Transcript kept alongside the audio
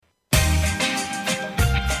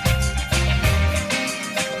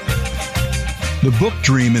The book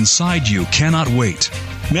dream inside you cannot wait.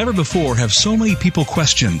 Never before have so many people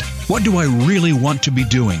questioned, what do I really want to be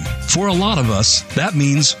doing? For a lot of us, that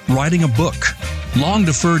means writing a book.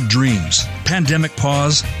 Long-deferred dreams, pandemic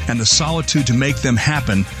pause, and the solitude to make them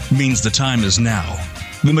happen means the time is now.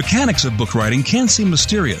 The mechanics of book writing can seem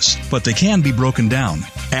mysterious, but they can be broken down,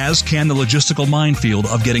 as can the logistical minefield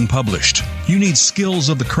of getting published. You need skills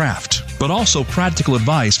of the craft, but also practical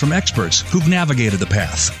advice from experts who've navigated the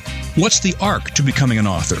path. What's the arc to becoming an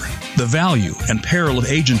author? The value and peril of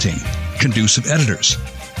agenting, conducive editors,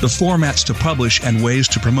 the formats to publish and ways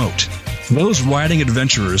to promote. Those writing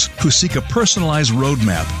adventurers who seek a personalized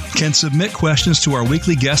roadmap can submit questions to our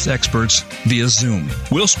weekly guest experts via Zoom.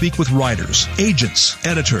 We'll speak with writers, agents,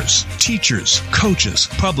 editors, teachers, coaches,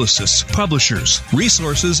 publicists, publishers,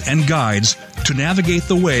 resources, and guides to navigate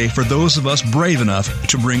the way for those of us brave enough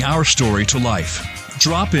to bring our story to life.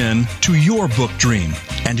 Drop in to your book dream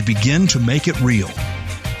and begin to make it real.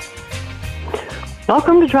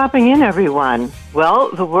 Welcome to Dropping In, everyone. Well,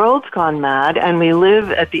 the world's gone mad and we live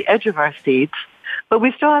at the edge of our seats, but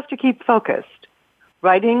we still have to keep focused.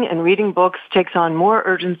 Writing and reading books takes on more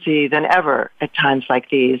urgency than ever at times like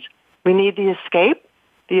these. We need the escape,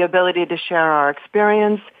 the ability to share our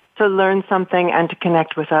experience, to learn something, and to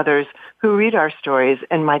connect with others who read our stories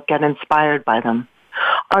and might get inspired by them.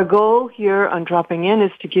 Our goal here on Dropping In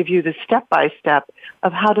is to give you the step-by-step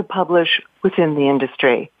of how to publish within the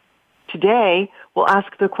industry. Today, we'll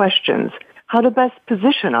ask the questions: how to best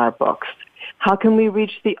position our books, how can we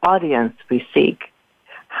reach the audience we seek,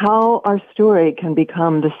 how our story can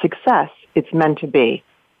become the success it's meant to be.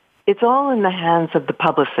 It's all in the hands of the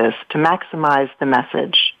publicist to maximize the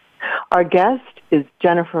message. Our guest is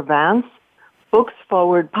Jennifer Vance, Books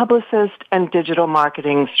Forward publicist and digital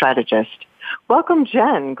marketing strategist. Welcome,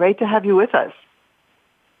 Jen. Great to have you with us.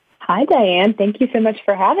 Hi, Diane. Thank you so much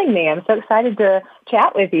for having me. I'm so excited to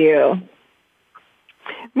chat with you.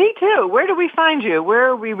 Me too. Where do we find you? Where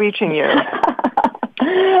are we reaching you?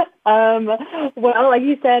 Well, like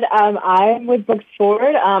you said, I'm with Books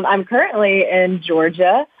Forward. I'm currently in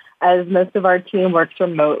Georgia, as most of our team works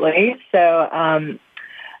remotely. So,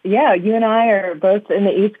 you and I are both in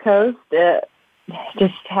the East Coast,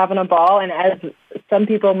 just having a ball. And as some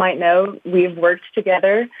people might know, we've working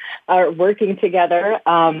together.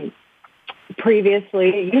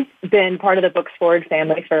 Previously, you've been part of the Books Forward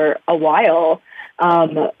family for a while,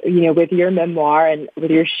 with your memoir and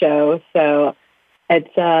with your show. So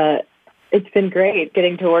it's been great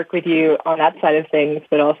getting to work with you on that side of things,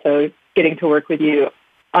 but also getting to work with you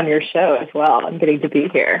on your show as well. I'm getting to be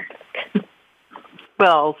here.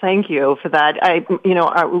 Well, thank you for that.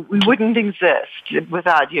 We wouldn't exist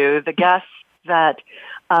without you. The guests that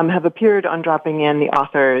have appeared on Dropping In, the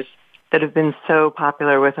authors that have been so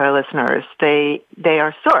popular with our listeners, they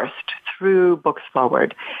are sourced through Books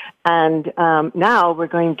Forward. And now we're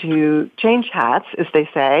going to change hats, as they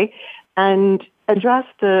say, and address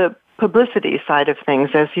the publicity side of things.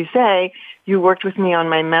 As you say, you worked with me on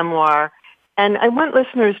my memoir, and I want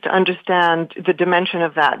listeners to understand the dimension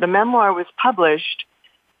of that. The memoir was published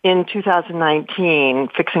in 2019,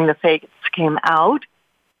 Fixing the Fakes came out,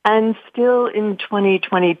 and still in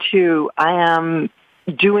 2022, I am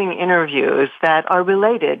doing interviews that are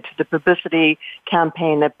related to the publicity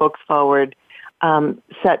campaign that Books Forward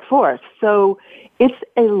set forth. So it's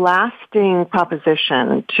a lasting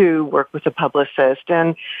proposition to work with a publicist.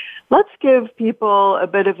 And let's give people a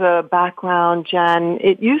bit of a background, Jen.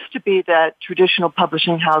 It used to be that traditional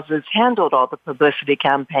publishing houses handled all the publicity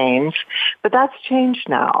campaigns, but that's changed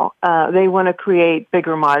now. They want to create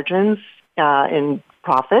bigger margins in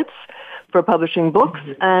profits for publishing books,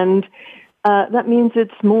 and that means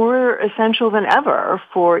it's more essential than ever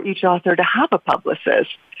for each author to have a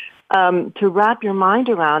publicist. To wrap your mind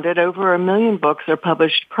around it, over 1 million books are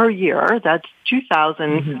published per year. That's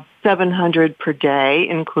 2,700 per day,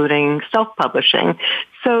 including self-publishing.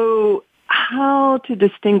 So how to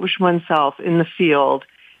distinguish oneself in the field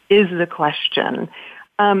is the question.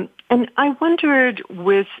 And I wondered,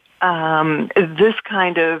 with this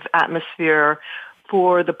kind of atmosphere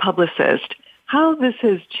for the publicist, how this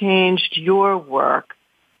has changed your work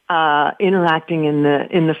interacting in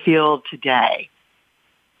the field today.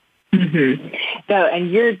 Mm-hmm. So, and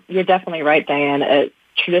you're definitely right, Diane.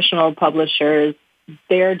 Traditional publishers,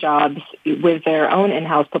 their jobs with their own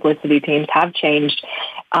in-house publicity teams have changed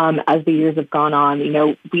as the years have gone on.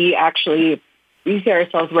 We see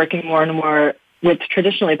ourselves working more and more with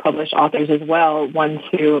traditionally published authors as well, ones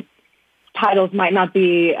who titles might not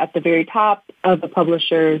be at the very top of the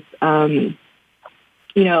publisher's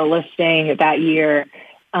listing that year,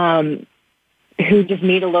 who just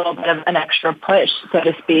need a little bit of an extra push, so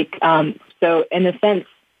to speak. So in a sense,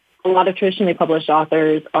 a lot of traditionally published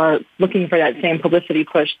authors are looking for that same publicity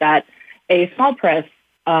push that a small press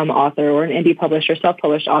author or an indie published or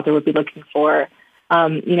self-published author would be looking for.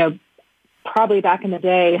 Probably back in the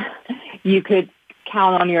day, you could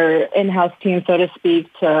count on your in-house team, so to speak,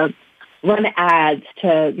 to run ads,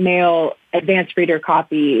 to mail advanced reader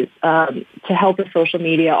copies, to help with social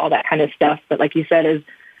media, all that kind of stuff. But like you said,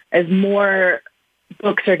 as more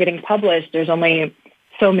books are getting published, there's only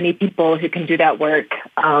so many people who can do that work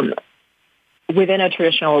within a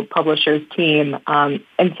traditional publisher's team.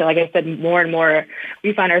 And so, like I said, more and more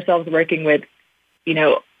we find ourselves working with,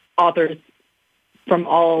 authors from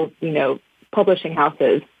all, publishing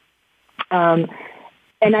houses.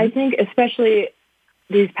 And I think especially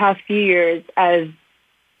these past few years, as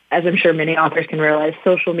I'm sure many authors can realize,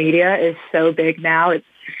 social media is so big now. It's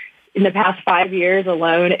in the past 5 years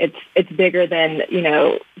alone, it's bigger than,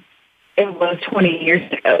 it was 20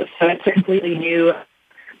 years ago. So it's a completely new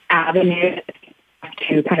avenue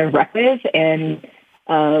to kind of work with and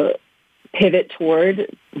pivot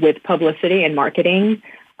toward with publicity and marketing.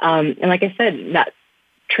 And like I said, not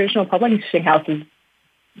traditional publishing houses,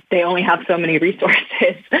 they only have so many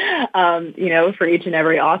resources, for each and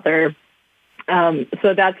every author.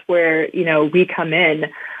 So that's where, we come in.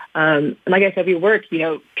 And like I said, we work,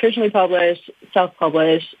 traditionally published,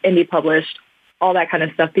 self-published, indie published, all that kind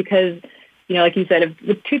of stuff. Because, like you said,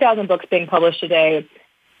 with 2,000 books being published today,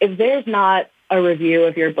 if there's not a review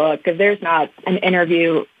of your book, if there's not an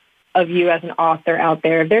interview of you as an author out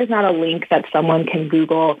there, if there's not a link that someone can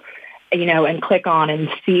Google, and click on and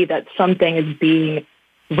see that something is being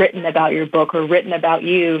written about your book or written about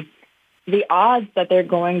you, the odds that they're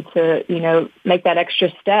going to, make that extra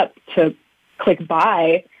step to click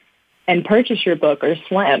buy and purchase your book are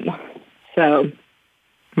slim. So.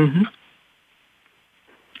 Mm-hmm.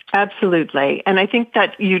 Absolutely. And I think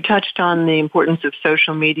that you touched on the importance of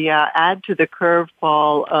social media. Add to the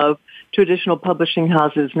curveball of traditional publishing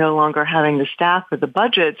houses no longer having the staff or the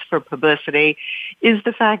budgets for publicity is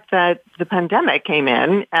the fact that the pandemic came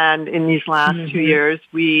in, and in these last 2 years,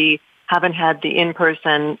 we haven't had the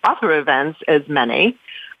in-person author events as many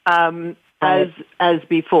as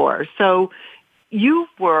before. So you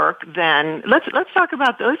work then, let's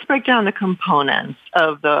break down the components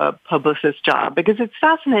of the publicist's job, because it's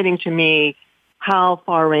fascinating to me how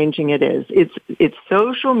far-ranging it is. It's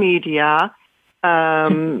social media,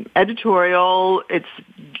 editorial, it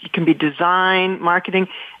can be design, marketing.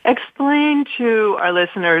 Explain to our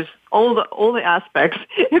listeners all the aspects,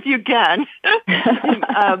 if you can,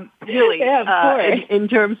 really, in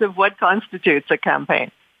terms of what constitutes a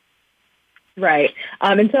campaign. Right.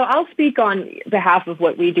 And so I'll speak on behalf of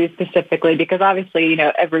what we do specifically, because obviously,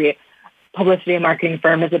 every publicity and marketing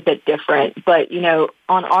firm is a bit different. But,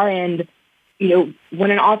 on our end,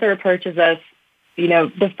 when an author approaches us,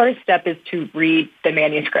 the first step is to read the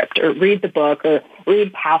manuscript or read the book or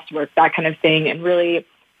read past work, that kind of thing, and really,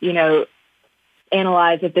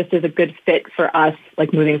 analyze if this is a good fit for us,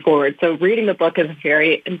 like moving forward. So reading the book is a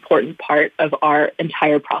very important part of our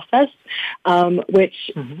entire process,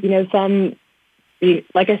 which,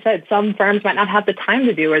 like I said, some firms might not have the time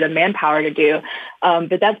to do or the manpower to do,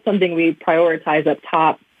 but that's something we prioritize up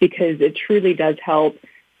top, because it truly does help,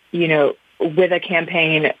 with a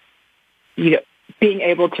campaign, being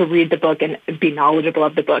able to read the book and be knowledgeable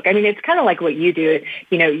of the book. I mean, it's kind of like what you do.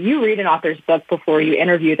 You read an author's book before you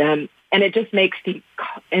interview them, and it just makes the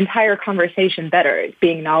entire conversation better,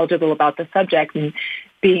 being knowledgeable about the subject and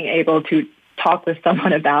being able to talk with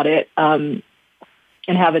someone about it and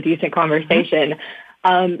have a decent conversation.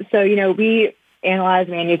 So, we analyze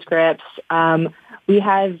manuscripts. We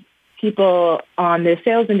have people on the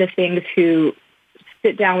sales end of things who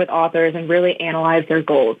sit down with authors and really analyze their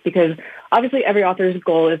goals, because obviously every author's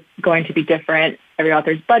goal is going to be different. Every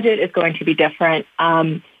author's budget is going to be different.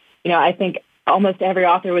 I think almost every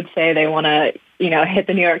author would say they want to, hit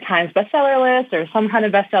the New York Times bestseller list or some kind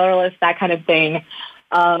of bestseller list, that kind of thing.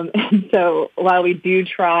 And so while we do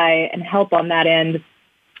try and help on that end,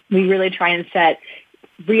 we really try and set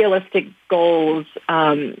realistic goals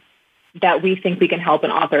that we think we can help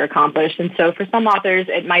an author accomplish. And so for some authors,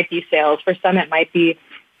 it might be sales. For some, it might be,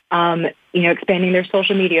 expanding their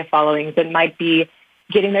social media followings. It might be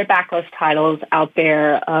getting their backlist titles out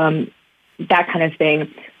there, that kind of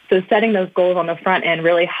thing. So setting those goals on the front end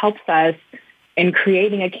really helps us in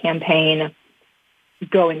creating a campaign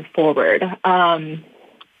going forward. And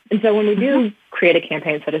so when we do create a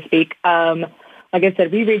campaign, so to speak, like I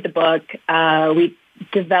said, we read the book, we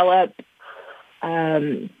develop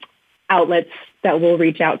outlets that will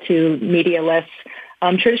reach out to, media lists,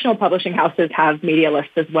 Traditional publishing houses have media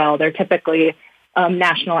lists as well. They're typically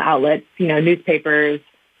national outlets, newspapers,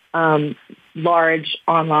 large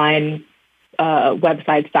online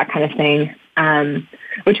websites, that kind of thing,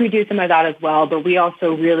 which we do some of that as well. But we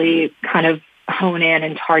also really kind of hone in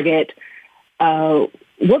and target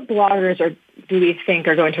what bloggers do we think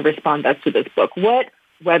are going to respond best to this book? What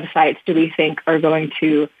websites do we think are going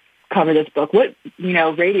to cover this book? What,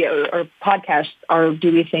 radio or podcasts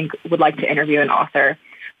do we think would like to interview an author?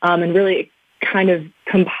 And really kind of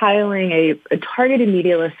compiling a targeted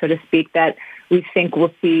media list, so to speak, that we think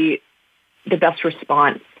will see the best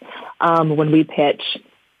response when we pitch.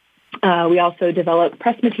 We also develop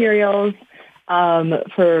press materials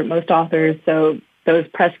for most authors. So those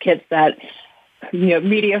press kits that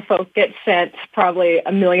media folk get sent probably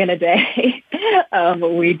 1 million a day.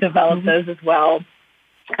 We develop those as well.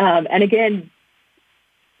 And again,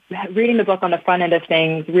 reading the book on the front end of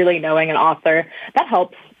things, really knowing an author, that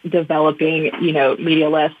helps developing, media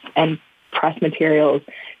lists and press materials.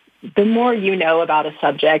 The more you know about a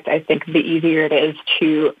subject, I think the easier it is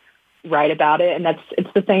to write about it. And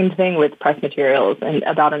it's the same thing with press materials and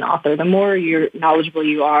about an author. The more knowledgeable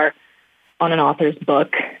you are on an author's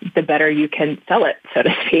book, the better you can sell it, so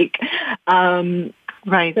to speak.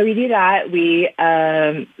 Right. So we do that. We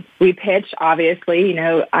pitch, obviously.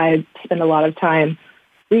 I spend a lot of time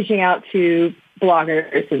reaching out to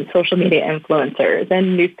bloggers and social media influencers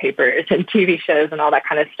and newspapers and TV shows and all that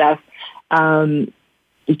kind of stuff,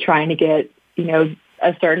 trying to get,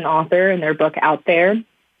 a certain author and their book out there.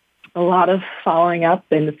 A lot of following up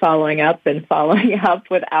and following up and following up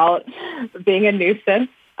without being a nuisance.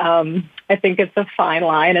 I think it's a fine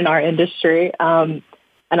line in our industry. And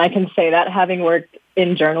I can say that having worked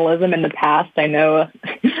in journalism in the past, I know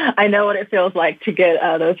what it feels like to get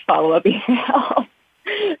those follow-up emails.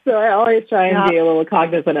 So I always try and be a little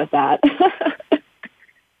cognizant of that.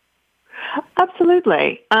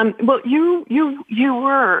 Absolutely. Well, you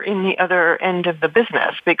were in the other end of the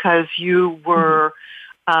business because you were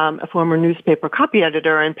a former newspaper copy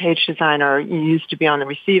editor and page designer. You used to be on the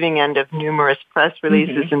receiving end of numerous press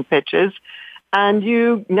releases and pitches, and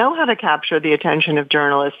you know how to capture the attention of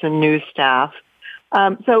journalists and news staff.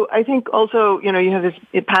 So I think also, you have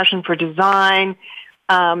this passion for design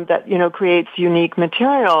that, creates unique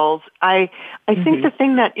materials. I think the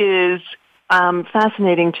thing that is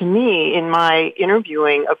fascinating to me in my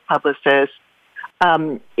interviewing of publicists,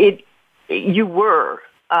 you were,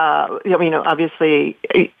 obviously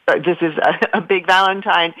this is a big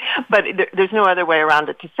Valentine, but there's no other way around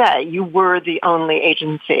it to say you were the only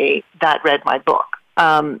agency that read my book.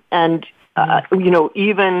 And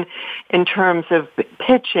even in terms of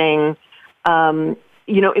pitching,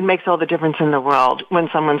 it makes all the difference in the world when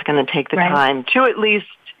someone's going to take the time to at least,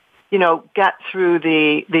 get through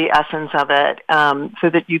the essence of it so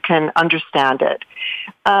that you can understand it.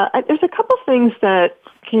 There's a couple things that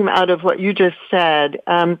came out of what you just said,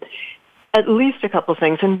 at least a couple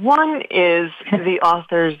things. And one is the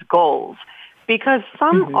author's goals. Because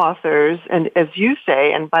some authors, and as you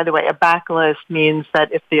say, and by the way, a backlist means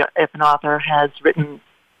that if an author has written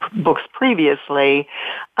books previously,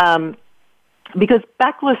 because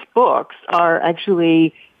backlist books are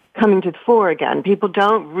actually coming to the fore again. People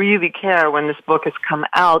don't really care when this book has come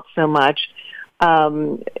out so much.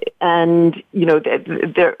 And,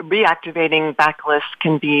 they're reactivating backlists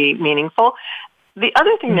can be meaningful. The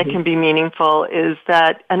other thing that can be meaningful is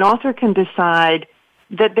that an author can decide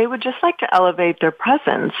that they would just like to elevate their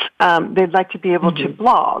presence. They'd like to be able to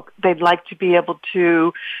blog. They'd like to be able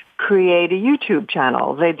to create a YouTube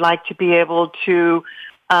channel. They'd like to be able to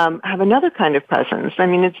have another kind of presence. I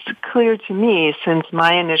mean, it's clear to me, since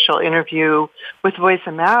my initial interview with Voice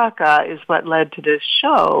America is what led to this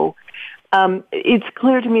show, it's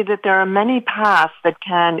clear to me that there are many paths that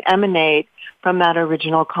can emanate from that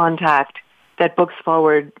original contact that Books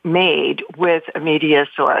Forward made with a media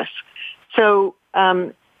source. So,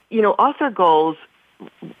 author goals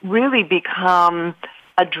really become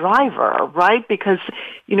a driver, right? Because,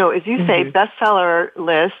 as you say, bestseller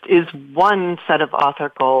list is one set of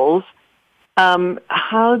author goals.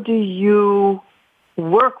 How do you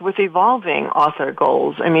work with evolving author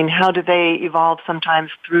goals? I mean, how do they evolve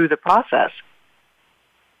sometimes through the process?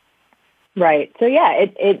 Right. So,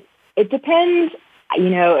 it depends,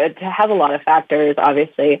 to have a lot of factors,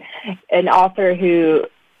 obviously. An author who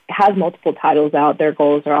has multiple titles out, their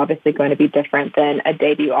goals are obviously going to be different than a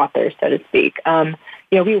debut author, so to speak.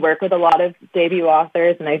 We work with a lot of debut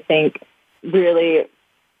authors, and I think really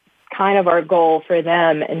kind of our goal for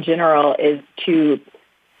them in general is to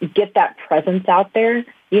get that presence out there,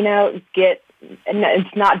 get and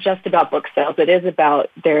it's not just about book sales. It is about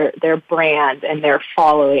their brand and their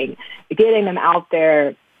following, getting them out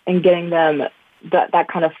there and getting them that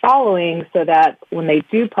kind of following so that when they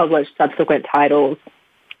do publish subsequent titles,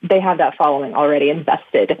 they have that following already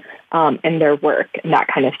invested in their work and that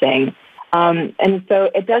kind of thing. And so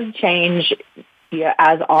it does change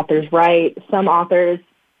as authors write. Some authors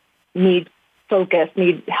need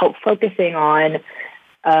help focusing on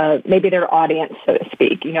maybe their audience, so to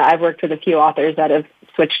speak. I've worked with a few authors that have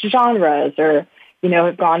switched genres or,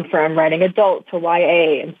 have gone from writing adult to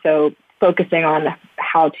YA. And so focusing on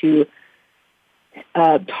how to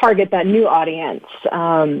target that new audience.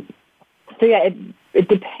 It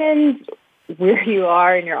depends where you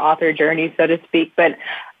are in your author journey, so to speak, but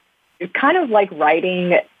it's kind of like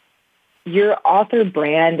writing. Your author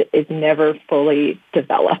brand is never fully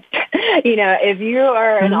developed. If you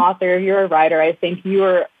are an author, if you're a writer, I think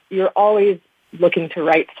you're always looking to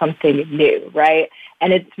write something new, right?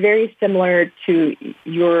 And it's very similar to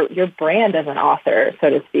your brand as an author, so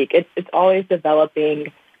to speak. It's always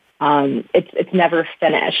developing. It's never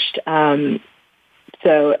finished.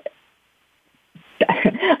 So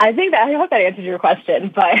I hope that answers your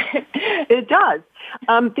question, but it does.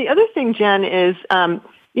 The other thing, Jen, is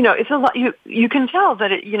it's a lot. You can tell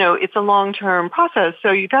that it's a long-term process.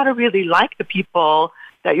 So you got to really like the people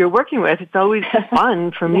that you're working with. It's always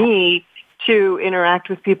fun for me to interact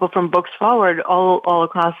with people from Books Forward all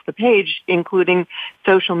across the page, including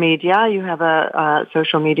social media. You have a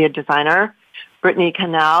social media designer, Brittany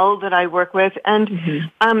Canal, that I work with, and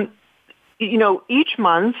each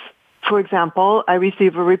month, for example, I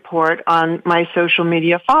receive a report on my social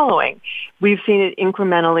media following. We've seen it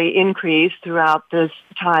incrementally increase throughout this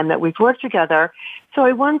time that we've worked together. So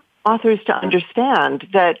I want authors to understand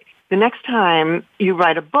that the next time you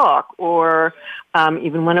write a book or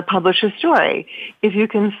even want to publish a story, if you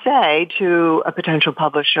can say to a potential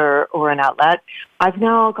publisher or an outlet, I've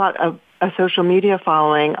now got a social media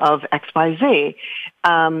following of XYZ.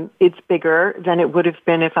 It's bigger than it would have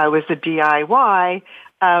been if I was a DIY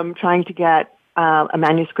trying to get a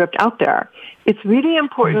manuscript out there. It's really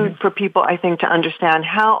important for people, I think, to understand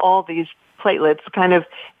how all these platelets kind of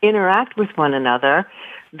interact with one another,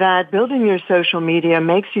 that building your social media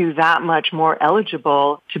makes you that much more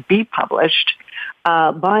eligible to be published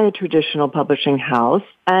by a traditional publishing house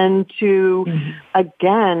and to,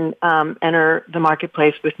 again, enter the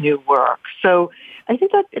marketplace with new work. So I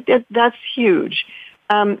think that's huge.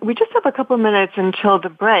 We just have a couple of minutes until the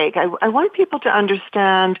break. I want people to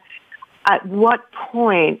understand at what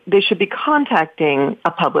point they should be contacting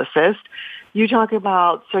a publicist. You talk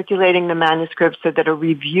about circulating the manuscript so that a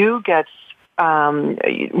review gets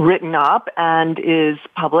written up and is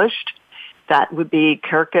published. That would be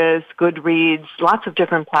Kirkus, Goodreads, lots of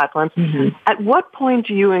different platforms. At what point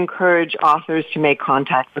do you encourage authors to make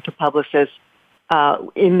contact with a publicist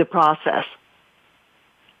in the process?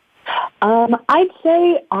 I'd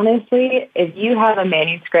say, honestly, if you have a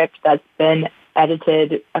manuscript that's been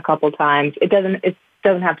edited a couple times, it doesn't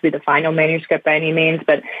have to be the final manuscript by any means,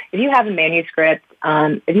 but if you have a manuscript,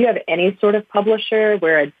 if you have any sort of publisher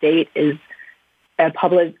where a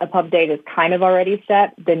pub date is kind of already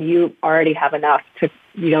set, then you already have enough to,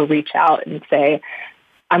 reach out and say,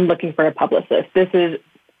 I'm looking for a publicist. This is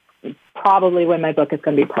probably when my book is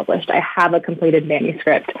going to be published. I have a completed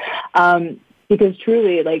manuscript. Because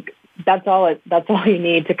truly, that's all you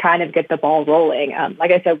need to kind of get the ball rolling.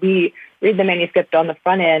 Like I said, we read the manuscript on the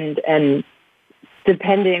front end, and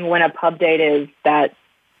depending when a pub date is, that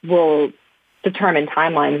will determine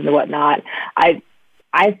timelines and whatnot.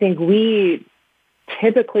 I think we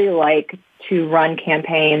typically like to run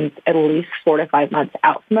campaigns at least 4 to 5 months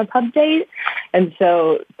out from a pub date, and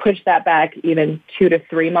so push that back even 2 to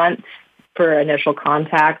 3 months for initial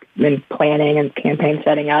contact and planning and campaign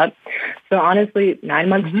setting up. So honestly, 9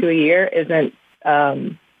 months to a year isn't out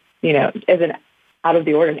of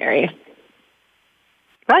the ordinary.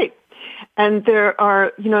 Right. And there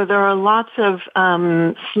are lots of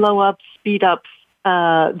slow ups, speed ups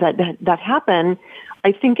that happen.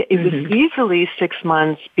 I think it was easily 6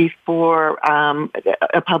 months before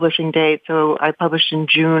a publishing date. So I published in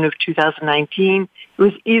June of 2019. It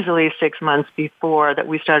was easily 6 months before that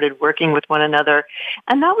we started working with one another.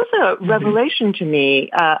 And that was a revelation to me.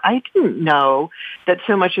 I didn't know that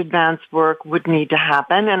so much advanced work would need to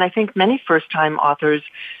happen. And I think many first-time authors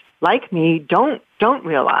like me don't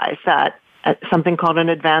realize that something called an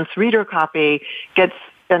advanced reader copy gets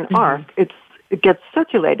an arc. It gets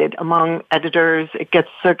circulated among editors. It gets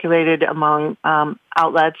circulated among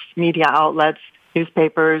outlets, media outlets,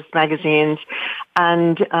 newspapers, magazines,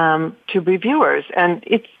 and to reviewers. And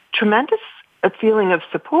it's tremendous a feeling of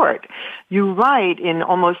support. You write in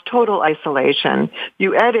almost total isolation.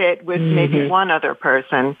 You edit with maybe one other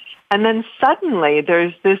person. And then suddenly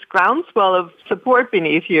there's this groundswell of support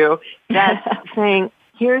beneath you that's saying,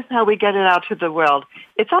 here's how we get it out to the world.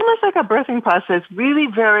 It's almost like a birthing process, really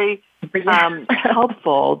very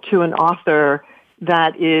helpful to an author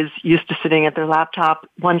that is used to sitting at their laptop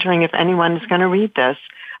wondering if anyone is going to read this.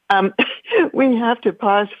 We have to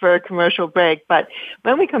pause for a commercial break, but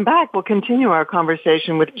when we come back, we'll continue our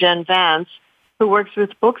conversation with Jen Vance, who works with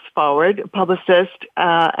Books Forward, a publicist,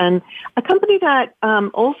 and a company that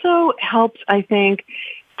also helps, I think,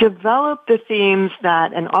 develop the themes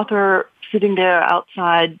that an author sitting there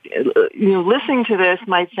outside, listening to this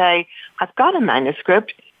might say, I've got a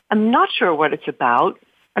manuscript. I'm not sure what it's about.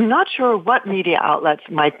 I'm not sure what media outlets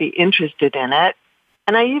might be interested in it.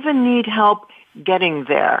 And I even need help getting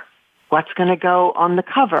there. What's going to go on the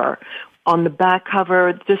cover, on the back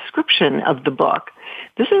cover description of the book?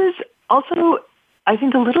 This is also, I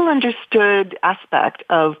think, a little understood aspect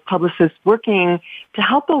of publicists working to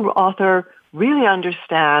help the author really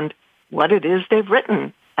understand what it is they've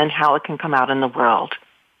written and how it can come out in the world.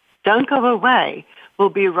 Don't go away. We'll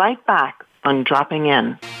be right back on Dropping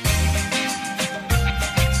In.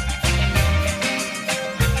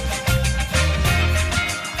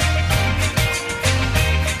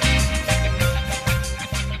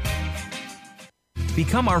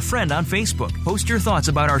 Become our friend on Facebook. Post your thoughts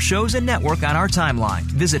about our shows and network on our timeline.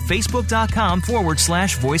 Visit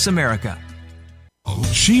Facebook.com/Voice America.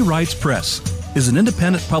 She Writes Press is an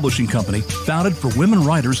independent publishing company founded for women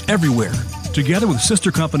writers everywhere. Together with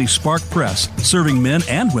sister company Spark Press, serving men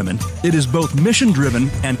and women, it is both mission-driven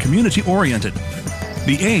and community-oriented.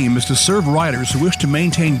 The aim is to serve writers who wish to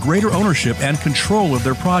maintain greater ownership and control of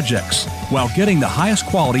their projects while getting the highest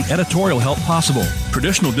quality editorial help possible,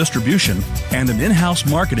 traditional distribution, and an in-house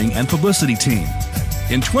marketing and publicity team.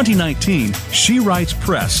 In 2019, She Writes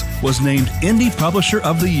Press was named Indie Publisher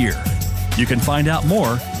of the Year. You can find out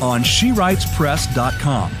more on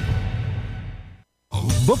shewritespress.com.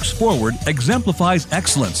 Books Forward exemplifies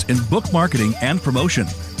excellence in book marketing and promotion,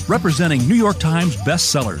 representing New York Times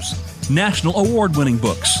bestsellers, national award-winning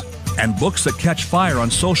books, and books that catch fire on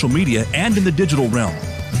social media and in the digital realm.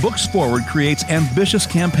 Books Forward creates ambitious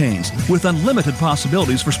campaigns with unlimited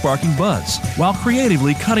possibilities for sparking buzz, while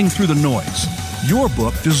creatively cutting through the noise. Your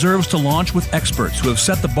book deserves to launch with experts who have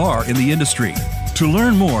set the bar in the industry. To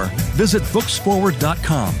learn more, visit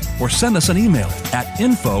booksforward.com or send us an email at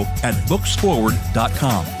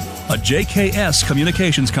info@booksforward.com. A JKS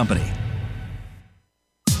Communications company.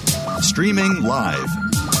 Streaming live.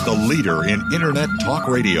 The leader in Internet talk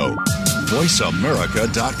radio.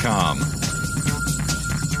 VoiceAmerica.com.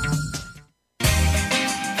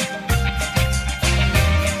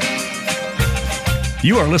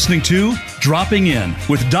 You are listening to Dropping In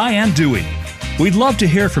with Diane Dewey. We'd love to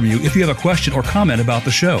hear from you if you have a question or comment about the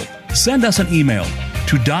show. Send us an email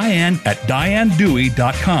to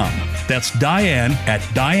diane@dianedewey.com. That's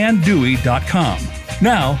diane@dianedewey.com.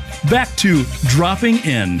 Now, back to Dropping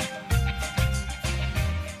In.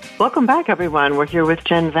 Welcome back, everyone. We're here with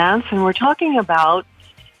Jen Vance, and we're talking about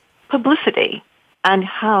publicity and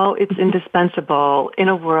how it's indispensable in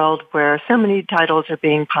a world where so many titles are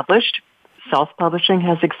being published. Self-publishing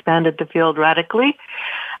has expanded the field radically,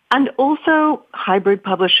 and also hybrid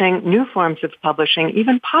publishing, new forms of publishing,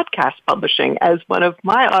 even podcast publishing, as one of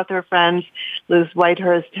my author friends, Liz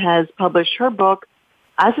Whitehurst, has published her book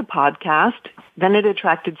as a podcast. Then it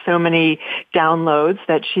attracted so many downloads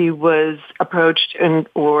that she was approached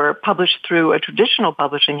or published through a traditional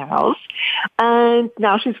publishing house. And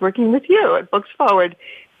now she's working with you at Books Forward.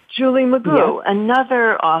 Julie Magoo,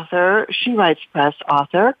 another author, She Writes Press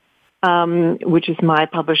author, which is my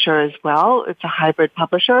publisher as well. It's a hybrid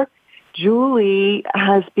publisher. Julie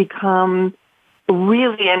has become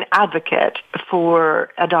really an advocate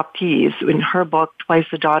for adoptees. In her book,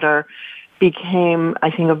 Twice a Daughter, became, I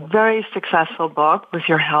think, a very successful book with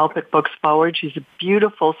your help at Books Forward. She's a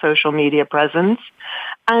beautiful social media presence.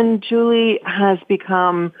 And Julie has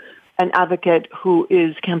become an advocate who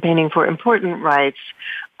is campaigning for important rights,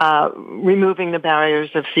 removing the barriers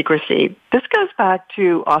of secrecy. This goes back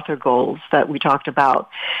to author goals that we talked about,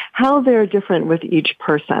 how they're different with each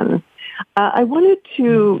person. I wanted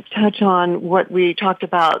to touch on what we talked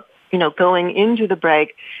about, going into the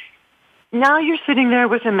break. Now you're sitting there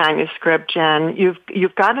with a manuscript, Jen.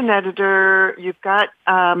 You've got an editor. You've got,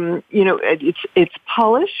 it's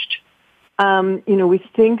polished. We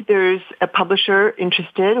think there's a publisher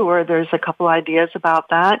interested, or there's a couple ideas about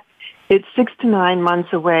that. It's 6 to 9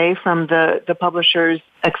 months away from the publisher's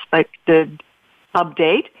expected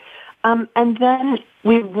update. And then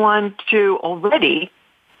we want to already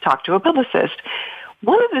talk to a publicist.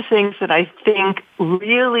 One of the things that I think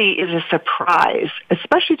really is a surprise,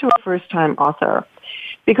 especially to a first-time author,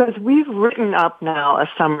 because we've written up now a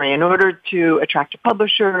summary in order to attract a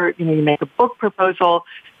publisher. You make a book proposal.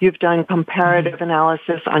 You've done comparative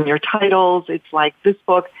analysis on your titles. It's like this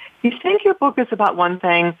book. You think your book is about one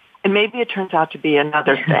thing, and maybe it turns out to be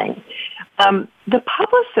another thing. The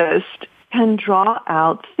publicist can draw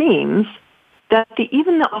out themes that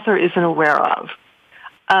even the author isn't aware of.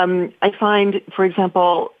 I find, for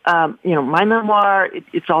example, my memoir,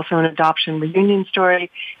 it's also an adoption reunion story.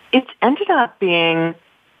 It's ended up being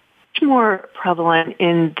much more prevalent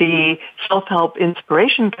in the self-help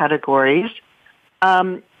inspiration categories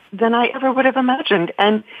than I ever would have imagined.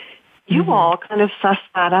 And you all kind of suss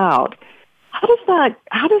that out. How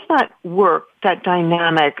does that work, that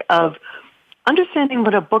dynamic of understanding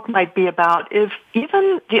what a book might be about if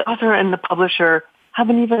even the author and the publisher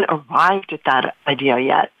haven't even arrived at that idea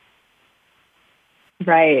yet?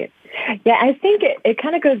 Right. Yeah, I think it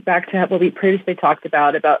kind of goes back to what we previously talked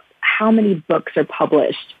about how many books are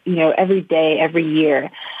published, every day, every year.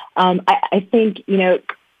 I think,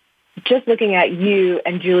 just looking at you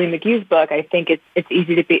and Julie McHugh's book, I think it's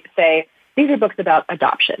easy to say these are books about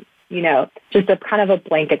adoption, just a kind of a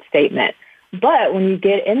blanket statement. But when you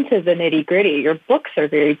get into the nitty-gritty, your books are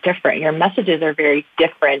very different. Your messages are very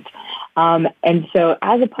different. And so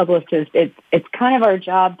as a publicist, it's kind of our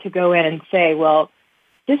job to go in and say, well,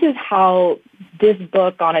 this is how this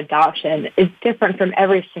book on adoption is different from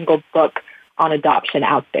every single book on adoption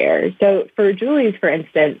out there. So for Julie's, for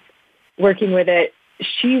instance, working with it,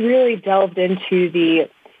 she really delved into the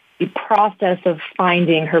process of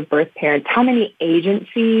finding her birth parents, how many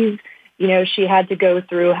agencies she had to go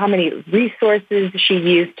through, how many resources she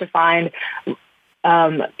used to find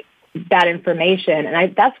that information.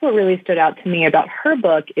 And that's what really stood out to me about her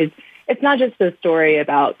book is it's not just a story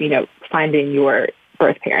about, finding your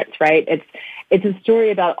birth parents, right? It's a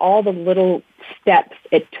story about all the little steps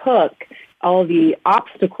it took, all the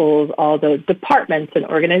obstacles, all the departments and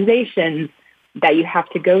organizations that you have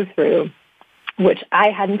to go through, which I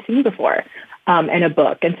hadn't seen before. In a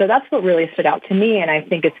book. And so that's what really stood out to me. And I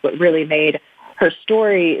think it's what really made her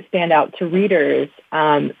story stand out to readers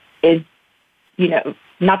is,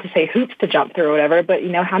 not to say hoops to jump through or whatever, but,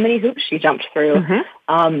 how many hoops she jumped through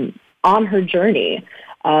on her journey.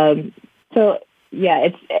 So, yeah,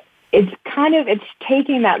 it's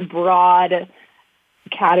taking that broad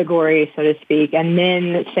category, so to speak, and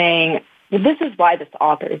then saying, well, this is why this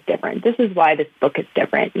author is different. This is why this book is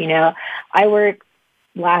different. I work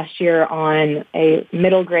last year on a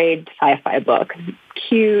middle grade sci-fi book,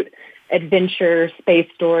 cute adventure space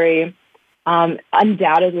story.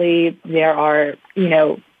 Undoubtedly, there are,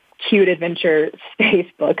 cute adventure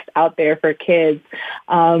space books out there for kids.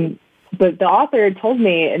 But the author told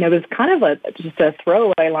me, and it was kind of just a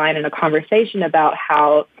throwaway line in a conversation about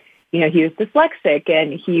how, he was dyslexic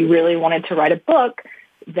and he really wanted to write a book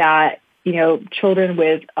that, children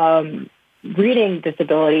with reading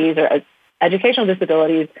disabilities or educational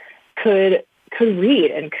disabilities could read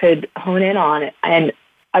and could hone in on it. And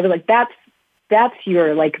I was like, that's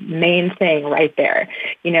your main thing right there,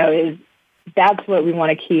 is that's what we want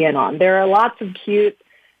to key in on. There are lots of cute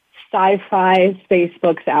sci-fi space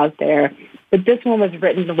books out there, but this one was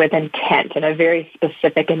written with intent and a very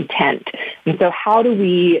specific intent. And so how do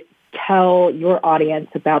we tell your audience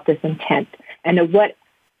about this intent and what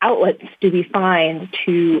outlets do we find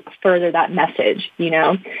to further that message,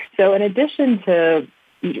 So in addition to,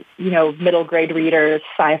 middle grade readers,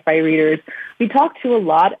 sci-fi readers, we talk to a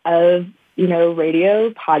lot of, radio,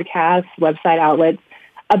 podcasts, website outlets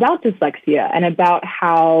about dyslexia and about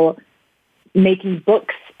how making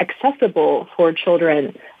books accessible for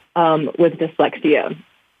children with dyslexia,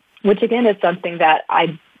 which again is something that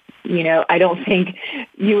I don't think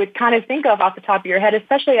you would kind of think of off the top of your head,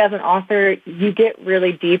 especially as an author. You get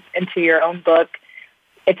really deep into your own book.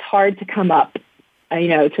 It's hard to come up,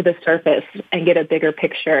 to the surface and get a bigger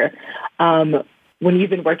picture when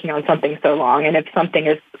you've been working on something so long and if something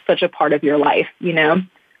is such a part of your life,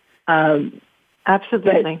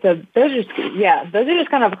 Absolutely. So those are just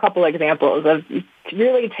kind of a couple examples of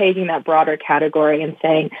really taking that broader category and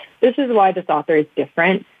saying, this is why this author is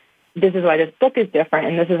different. This is why this book is different,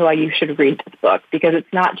 and this is why you should read this book, because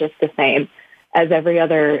it's not just the same as every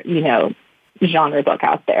other, genre book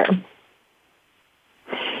out there.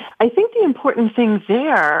 I think the important thing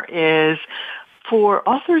there is for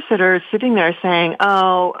authors that are sitting there saying,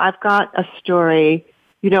 oh, I've got a story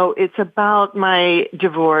it's about my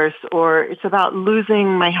divorce, or it's about losing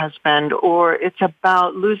my husband, or it's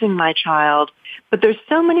about losing my child. But there's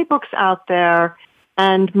so many books out there,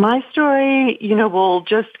 and my story, will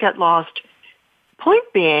just get lost. Point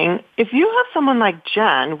being, if you have someone like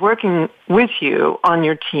Jen working with you on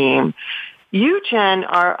your team, you, Jen,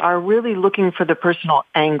 are really looking for the personal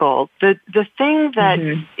angle, the thing that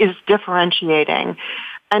is differentiating.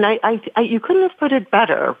 And I you couldn't have put it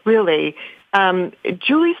better, really.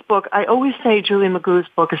 Julie's book, I always say Julie Magoo's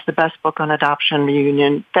book is the best book on adoption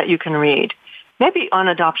reunion that you can read, maybe on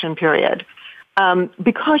adoption, period,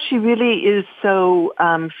 because she really is so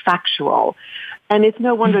factual. And it's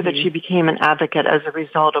no wonder that she became an advocate as a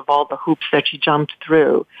result of all the hoops that she jumped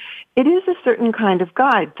through. It is a certain kind of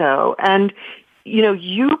guide, though, and,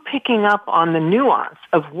 you picking up on the nuance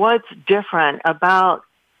of what's different about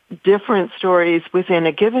different stories within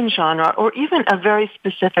a given genre, or even a very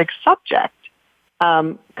specific subject,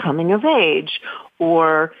 coming of age,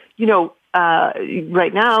 or,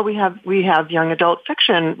 right now we have young adult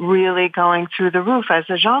fiction really going through the roof as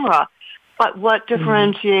a genre. But what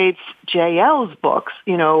differentiates JL's books,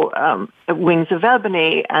 Wings of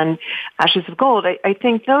Ebony and Ashes of Gold, I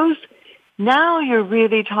think those, now you're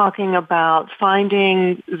really talking about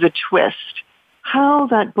finding the twist, how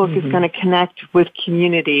that book is going to connect with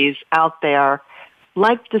communities out there,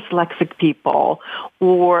 like dyslexic people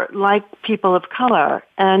or like people of color.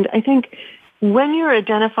 And I think when you're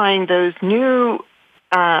identifying those new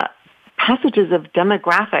passages of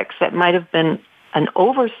demographics that might have been an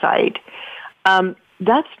oversight,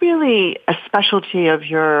 that's really a specialty of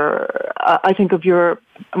your, I think, of your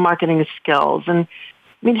marketing skills. And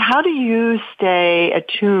I mean, how do you stay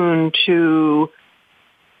attuned to,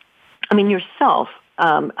 yourself?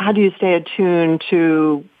 How do you stay attuned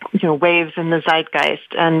to, waves in the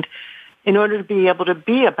zeitgeist? And in order to be able to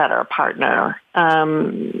be a better partner,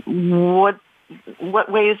 what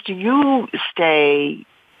ways do you stay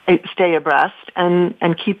abreast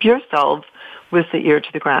and keep yourself with the ear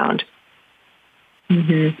to the ground?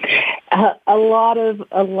 A lot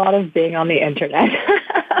of being on the internet,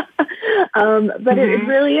 but it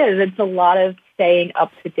really is. It's a lot of staying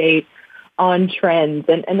up to date on trends,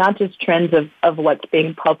 and not just trends of what's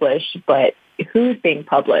being published, but who's being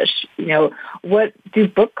published. What do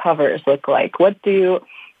book covers look like? What do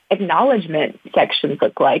acknowledgement sections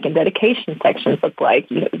look like, and dedication sections look like?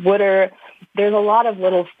 There's a lot of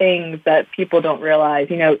little things that people don't realize.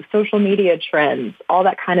 Social media trends, all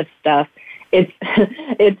that kind of stuff.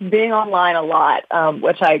 It's being online a lot,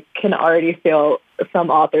 which I can already feel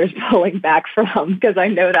some authors pulling back from, because I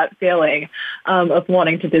know that feeling of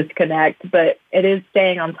wanting to disconnect. But it is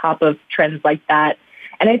staying on top of trends like that.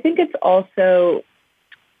 And I think it's also,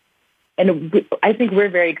 and I think we're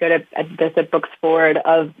very good at this at Books Forward,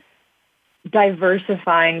 of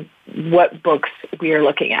diversifying what books we are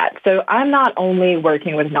looking at. So I'm not only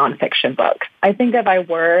working with nonfiction books. I think if I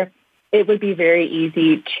were, it would be very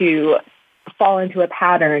easy to fall into a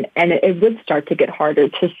pattern, and it would start to get harder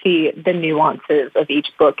to see the nuances of each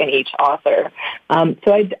book and each author.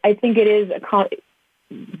 So I think it is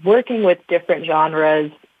working with different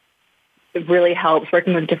genres really helps.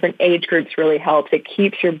 Working with different age groups really helps. It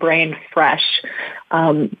keeps your brain fresh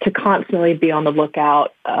to constantly be on the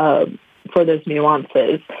lookout for those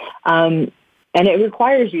nuances. And it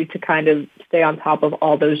requires you to kind of stay on top of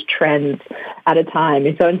all those trends at a time.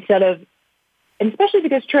 And so instead of, and especially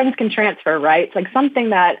because trends can transfer, right? It's like something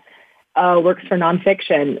that works for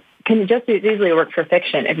nonfiction can just as easily work for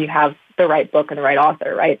fiction if you have the right book and the right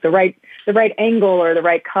author, right? The right angle or the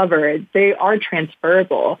right cover. They are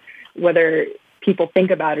transferable, whether people think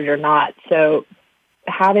about it or not. So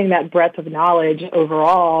having that breadth of knowledge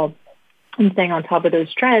overall and staying on top of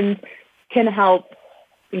those trends can help,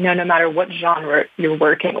 no matter what genre you're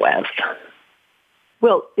working with.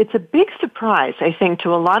 Well, it's a big surprise, I think, to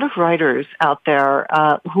a lot of writers out there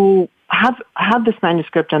who have this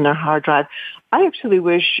manuscript on their hard drive. I actually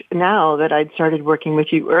wish now that I'd started working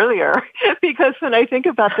with you earlier, because when I think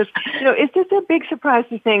about this, it's just a big surprise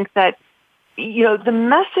to think that, the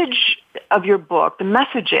message of your book, the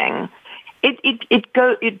messaging,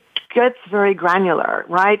 it gets very granular,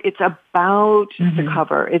 right? It's about the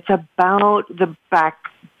cover. It's about the back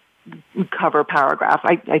cover paragraph.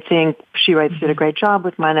 I think She Writes did a great job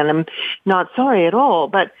with mine, and I'm not sorry at all.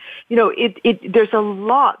 But there's a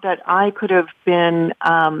lot that I could have been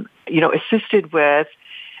assisted with,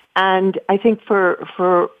 and I think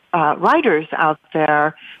for writers out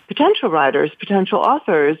there, potential writers, potential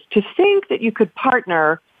authors, to think that you could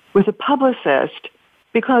partner with a publicist,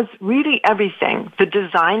 because really everything, the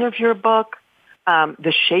design of your book,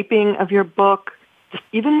 the shaping of your book,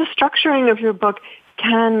 even the structuring of your book,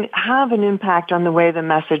 can have an impact on the way the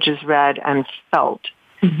message is read and felt.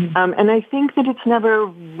 And I think that it's never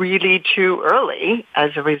really too early,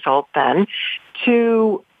 as a result, then,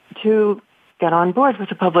 to get on board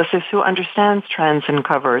with a publicist who understands trends in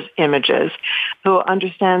covers, images, who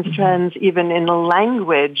understands trends even in the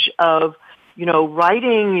language of,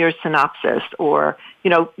 writing your synopsis or,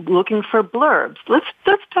 looking for blurbs. Let's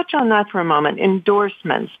touch on that for a moment.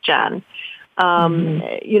 Endorsements, Jen.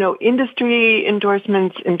 Industry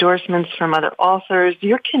endorsements from other authors.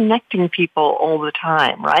 You're connecting people all the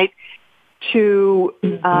time, right? To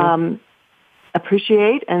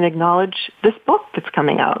appreciate and acknowledge this book that's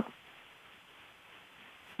coming out.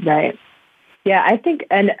 Right. Yeah, I think,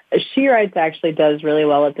 and She Writes actually does really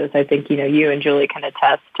well at this. I think, you and Julie can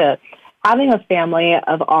attest to having a family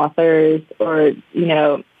of authors or,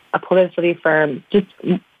 a publicity firm. Just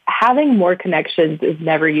having more connections is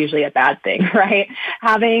never usually a bad thing, right?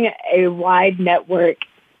 Having a wide network,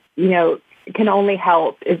 can only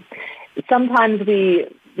help. Sometimes we,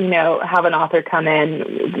 have an author come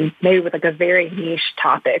in maybe with like a very niche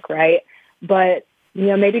topic, right? But,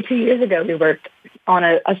 maybe 2 years ago we worked on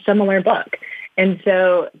a similar book. And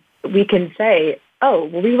so we can say, oh,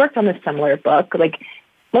 well, we worked on a similar book. Like,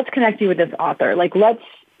 let's connect you with this author. Like, let's,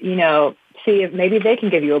 see if maybe they can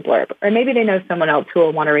give you a blurb, or maybe they know someone else who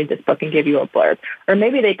will want to read this book and give you a blurb, or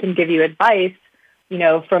maybe they can give you advice,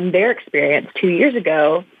 from their experience 2 years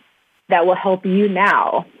ago that will help you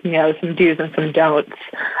now, some do's and some don'ts.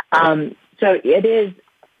 So it is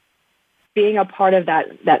being a part of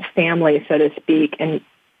that family, so to speak, and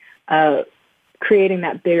creating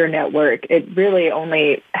that bigger network. It really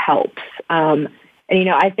only helps. And,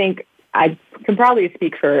 I think I can probably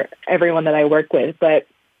speak for everyone that I work with, but,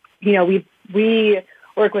 we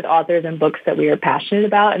work with authors and books that we are passionate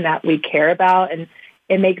about and that we care about. And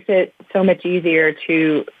it makes it so much easier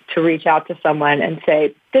to reach out to someone and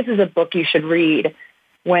say, this is a book you should read,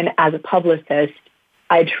 when as a publicist,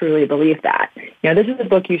 I truly believe that. This is a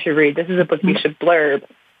book you should read. This is a book you should blurb,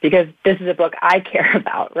 because this is a book I care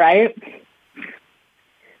about, right?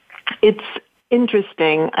 It's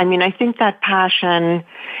interesting. I mean, I think that passion,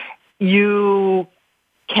 you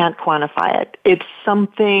can't quantify it. It's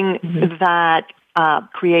something that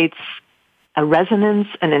creates a resonance,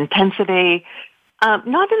 an intensity,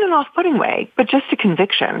 not in an off-putting way, but just a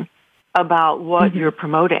conviction about what you're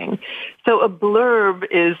promoting. So a blurb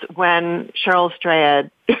is when Cheryl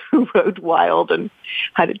Strayed, who wrote Wild and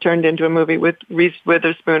had it turned into a movie with Reese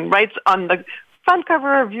Witherspoon, writes on the front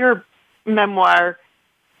cover of your memoir,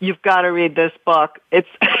 you've got to read this book. It's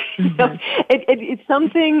it's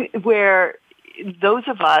something where those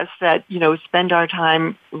of us that, spend our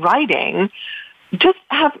time writing just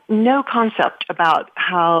have no concept about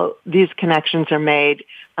how these connections are made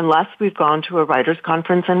unless we've gone to a writers'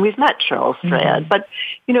 conference and we've met Cheryl Strayed. But,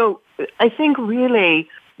 I think really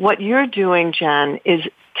what you're doing, Jen, is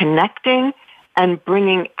connecting and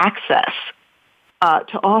bringing access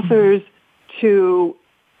to authors to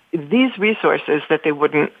these resources that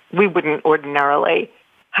we wouldn't ordinarily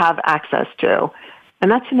have access to. And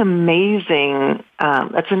that's an amazing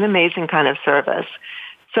kind of service.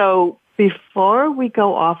 So before we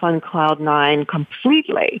go off on cloud nine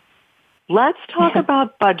completely, let's talk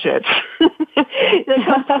about budgets.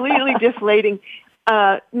 They're completely deflating.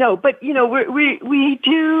 No, but we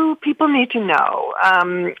do. People need to know.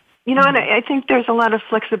 And I think there's a lot of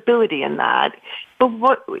flexibility in that. But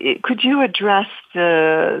what could you address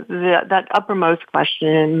that uppermost question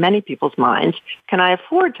in many people's minds? Can I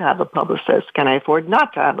afford to have a publicist? Can I afford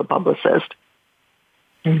not to have a publicist?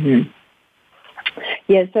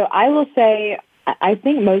 Yeah, so I will say, I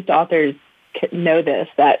think most authors know this,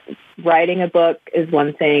 that writing a book is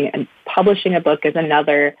one thing and publishing a book is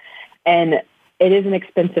another. And it is an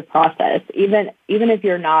expensive process. Even if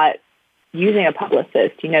you're not using a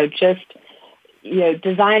publicist, just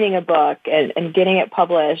designing a book and getting it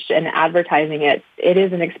published and advertising it, it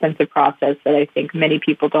is an expensive process that I think many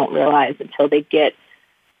people don't realize until they get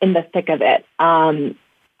in the thick of it.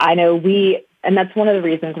 I know and that's one of the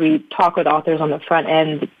reasons we talk with authors on the front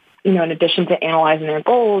end, in addition to analyzing their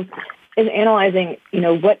goals, is analyzing,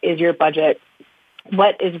 what is your budget?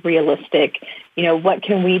 What is realistic? What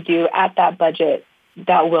can we do at that budget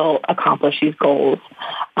that will accomplish these goals?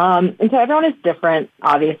 And so everyone is different,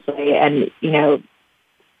 obviously. And,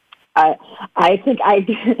 I think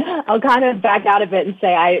I'll kind of back out of it and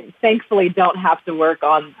say I thankfully don't have to work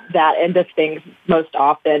on that end of things most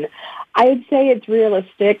often. I would say it's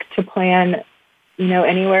realistic to plan,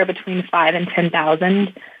 anywhere between $5,000 and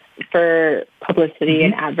 $10,000 for publicity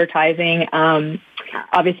and advertising.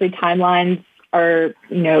 Obviously, timelines are,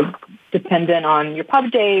 dependent on your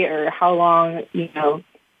pub date or how long,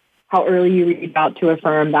 how early you reach out to a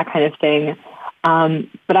firm, that kind of thing.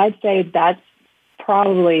 But I'd say that's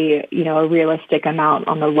probably, a realistic amount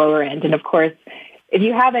on the lower end. And of course, if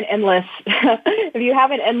you have an endless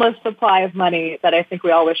supply of money that I think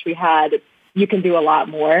we all wish we had, you can do a lot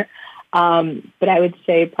more. But I would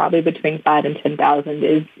say probably between $5,000 and $10,000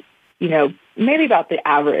 is, maybe about the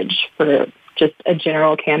average for just a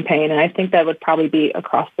general campaign. And I think that would probably be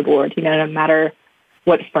across the board, no matter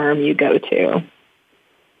what firm you go to.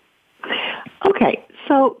 Okay,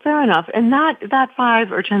 so fair enough. And that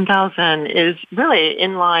 $5,000 or $10,000 is really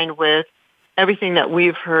in line with everything that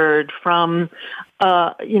we've heard from,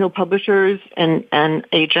 publishers and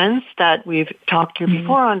agents that we've talked to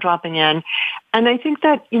before on dropping in. And I think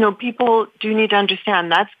that, people do need to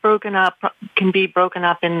understand that's can be broken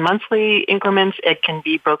up in monthly increments. It can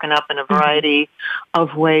be broken up in a variety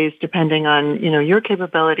of ways depending on, your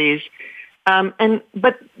capabilities.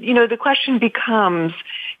 But the question becomes,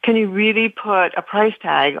 can you really put a price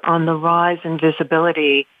tag on the rise in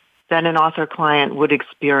visibility that an author client would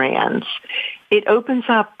experience? It opens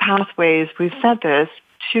up pathways, we've said this,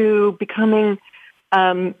 to becoming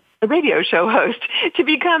a radio show host, to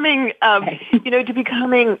becoming, to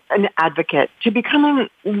becoming an advocate, to becoming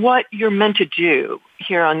what you're meant to do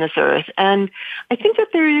here on this earth. And I think that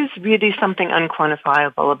there is really something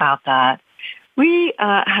unquantifiable about that. We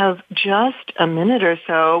have just a minute or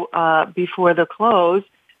so before the close,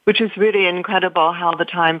 which is really incredible how the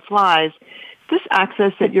time flies. This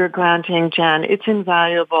access that you're granting, Jen, it's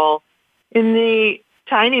invaluable. In the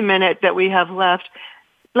tiny minute that we have left,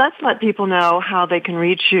 let's let people know how they can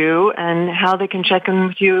reach you and how they can check in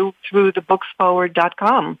with you through the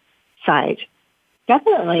booksforward.com site.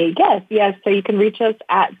 Definitely, yes. So you can reach us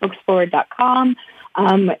at booksforward.com.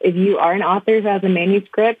 If you are an author who has a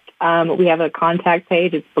manuscript, we have a contact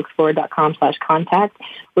page. It's booksforward.com/contact,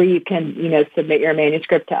 where you can, submit your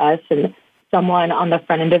manuscript to us, and someone on the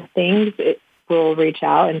front end of things will reach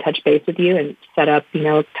out and touch base with you and set up,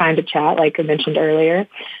 time to chat, like I mentioned earlier.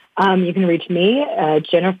 You can reach me,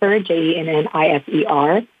 Jennifer,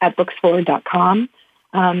 Jennifer, at booksforward.com.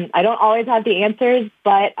 I don't always have the answers,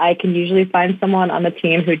 but I can usually find someone on the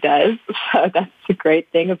team who does. So that's a great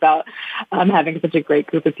thing about having such a great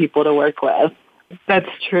group of people to work with. That's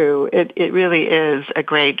true. It really is a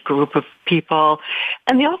great group of people.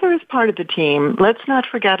 And the author is part of the team. Let's not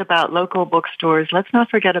forget about local bookstores. Let's not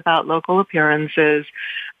forget about local appearances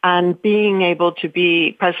and being able to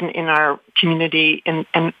be present in our community and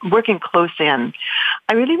working close in.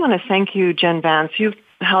 I really want to thank you, Jen Vance. You've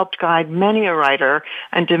helped guide many a writer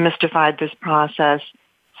and demystified this process.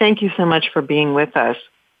 Thank you so much for being with us.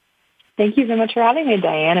 Thank you so much for having me,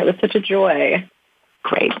 Diane. It was such a joy.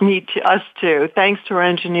 Great. Us too. Thanks to our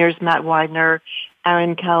engineers, Matt Widener,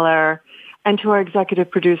 Aaron Keller, and to our executive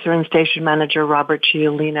producer and station manager, Robert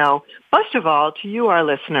Ciolino. Most of all, to you, our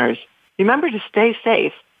listeners. Remember to stay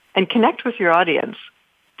safe and connect with your audience.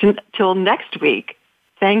 Till next week,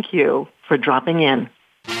 thank you for dropping in.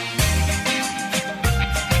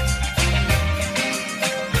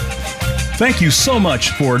 Thank you so much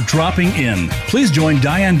for dropping in. Please join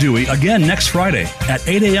Diane Dewey again next Friday at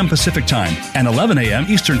 8 a.m. Pacific Time and 11 a.m.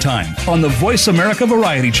 Eastern Time on the Voice America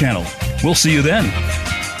Variety Channel. We'll see you then.